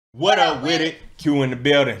What up with it? Q in the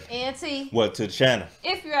building. Auntie. What to the channel?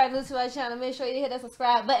 If you are new to our channel, make sure you hit that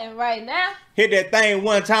subscribe button right now. Hit that thing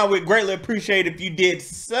one time. We'd greatly appreciate if you did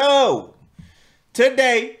so.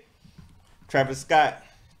 Today, Travis Scott,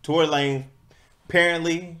 Tory Lanez,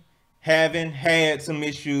 apparently having had some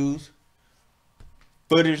issues.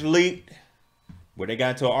 Footage leaked where they got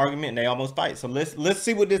into an argument and they almost fight. So let's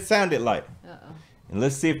see what this sounded like. And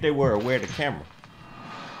let's see if they were aware of the camera.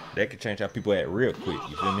 That could change how people act real quick,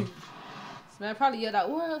 you feel me? This man probably yelled out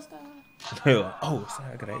world star. Oh,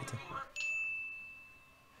 sorry, I got 18.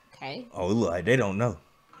 Okay. Oh, it look like they don't know.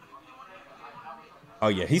 Oh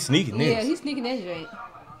yeah, he's sneaking this. Yeah, he's sneaking that joint.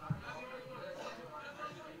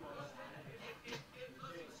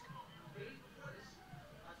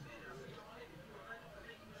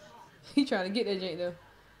 He trying to get that joint though.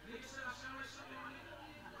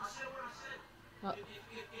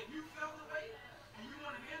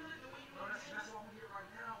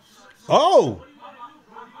 Oh.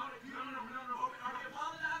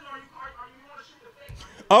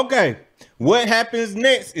 Okay. What happens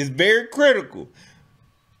next is very critical.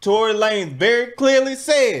 Tory Lanez very clearly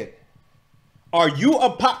said, are you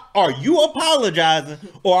apologizing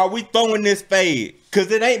or are we throwing this fade?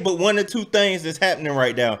 Because it ain't but one or two things that's happening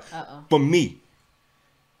right now for me.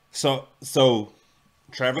 So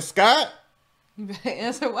Travis Scott, you better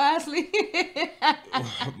answer wisely.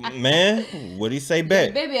 Man, what'd he say back?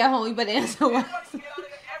 Yeah, baby at home, you better answer wisely.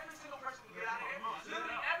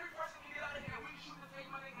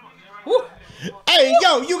 Hey,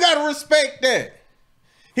 yo, you gotta respect that.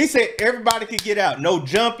 He said everybody could get out. No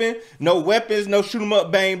jumping, no weapons, no shoot 'em up,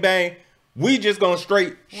 bang, bang. We just gonna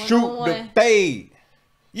straight shoot the fade.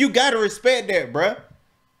 You gotta respect that, bruh.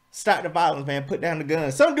 Stop the violence, man. Put down the gun.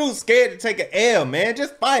 Some dude's scared to take an L, man.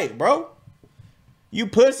 Just fight, bro. You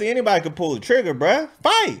pussy, anybody could pull the trigger, bruh.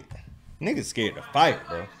 Fight. Niggas scared to fight,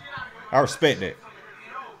 bro. I respect that.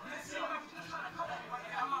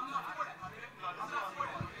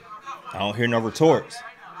 I don't hear no retorts.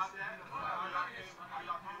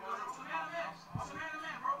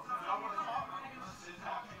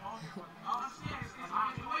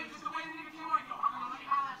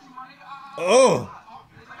 Oh.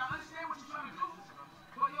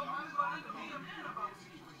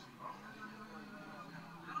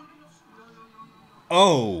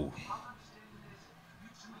 Oh.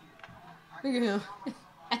 Look at him.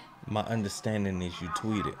 My understanding is you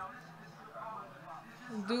tweeted.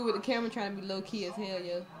 Dude with the camera trying to be low key as hell,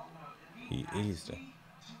 yo. He is though.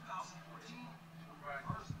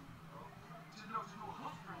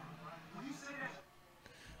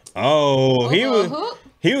 Oh, he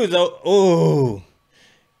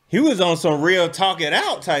was on some real talk it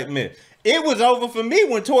out type man. It was over for me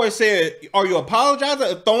when Tory said, "Are you apologizing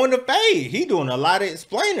or throwing the fade?" He doing a lot of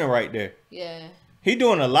explaining right there. Yeah. He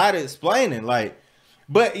doing a lot of explaining, like,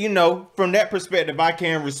 but you know, from that perspective, I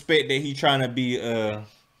can respect that he trying to be an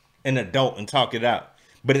adult and talk it out.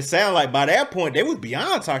 But it sounded like by that point they was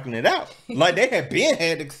beyond talking it out. Like they had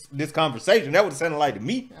this conversation. That would have sounded like to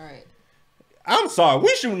me. All right. I'm sorry,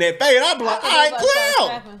 we shooting that fade. I'm like, all right, clear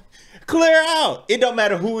out. Clear out. It don't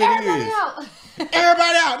matter who it is. Out.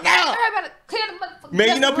 Everybody out now. Everybody clear the motherfucker.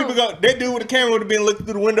 Man, you know people go. That dude with the camera would have been looking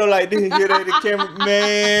through the window like this. Hear that the camera,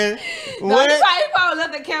 man. No, what? He probably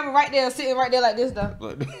left the camera right there, sitting right there like this though.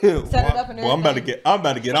 Set it up and everything. Well, I'm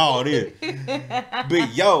about to get all this.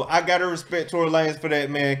 But yo, I gotta respect Tory Lanez for that,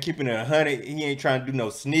 man. Keeping it 100. He ain't trying to do no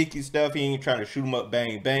sneaky stuff. He ain't trying to shoot him up,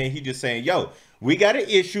 bang bang. He just saying, yo, we got an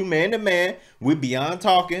issue, man to man. We beyond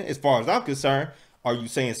talking. As far as I'm concerned, are you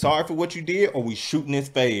saying sorry for what you did, or we shooting this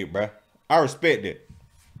fade, bruh? I respect it.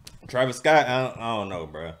 Travis Scott, I don't know,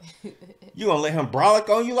 bro. You gonna let him brolic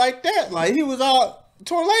on you like that? Like he was all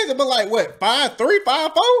Tory Lanez, but like what, 5'3",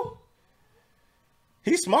 5'4"?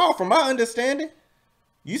 He's small from my understanding.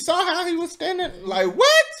 You saw how he was standing? Like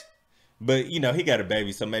what? But you know, he got a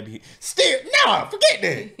baby, so maybe he still forget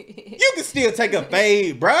that. You can still take a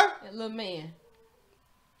fade, bro. That little man.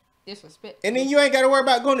 Disrespect. And then you ain't gotta worry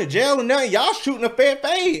about going to jail or nothing. Y'all shooting a fair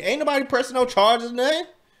fade. Ain't nobody pressing no charges, nothing.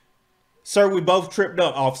 Sir, we both tripped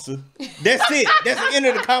up, officer. That's it. That's the end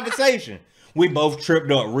of the conversation. We both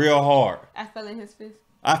tripped up real hard. I fell in his fist.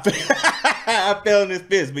 I fell in his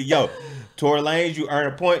fist. But yo, Tory Lanez, you earn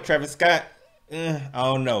a point. Travis Scott, I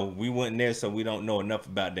don't know. We weren't there, so we don't know enough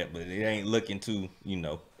about that. But it ain't looking too,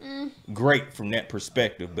 great from that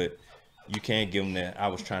perspective. But you can't give them that I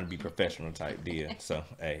was trying to be professional type deal. So,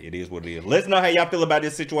 hey, it is what it is. Let us know how y'all feel about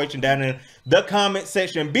this situation down in the comment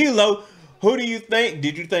section below. Who do you think?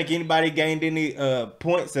 Did you think anybody gained any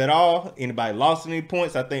points at all? Anybody lost any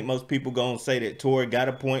points? I think most people gonna say that Tory got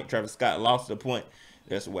a point. Travis Scott lost a point.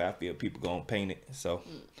 That's the way I feel people gonna paint it. So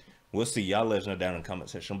we'll see. Y'all let us know down in the comment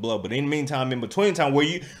section below. But in the meantime, in between time,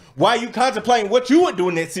 while you contemplating what you would do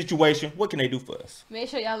in that situation, what can they do for us? Make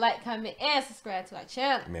sure y'all like, comment, and subscribe to our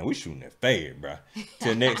channel. Man, we shooting that fade, bro.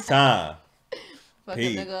 Till next time.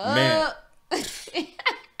 Peace. Man.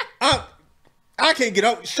 I can't get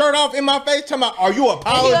up, shirt off in my face. Talking about, are you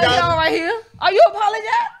apologizing? Right here. Are you apologizing?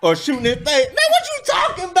 Or shooting his face? Man, what you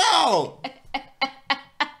talking about?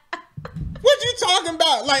 What you talking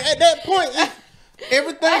about? Like at that point,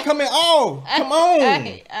 everything coming off. Come on. All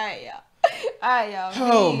right, y'all. All right, y'all.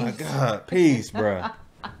 Oh my God, peace, bro.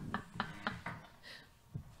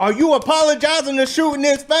 Are you apologizing to shooting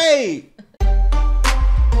this fade?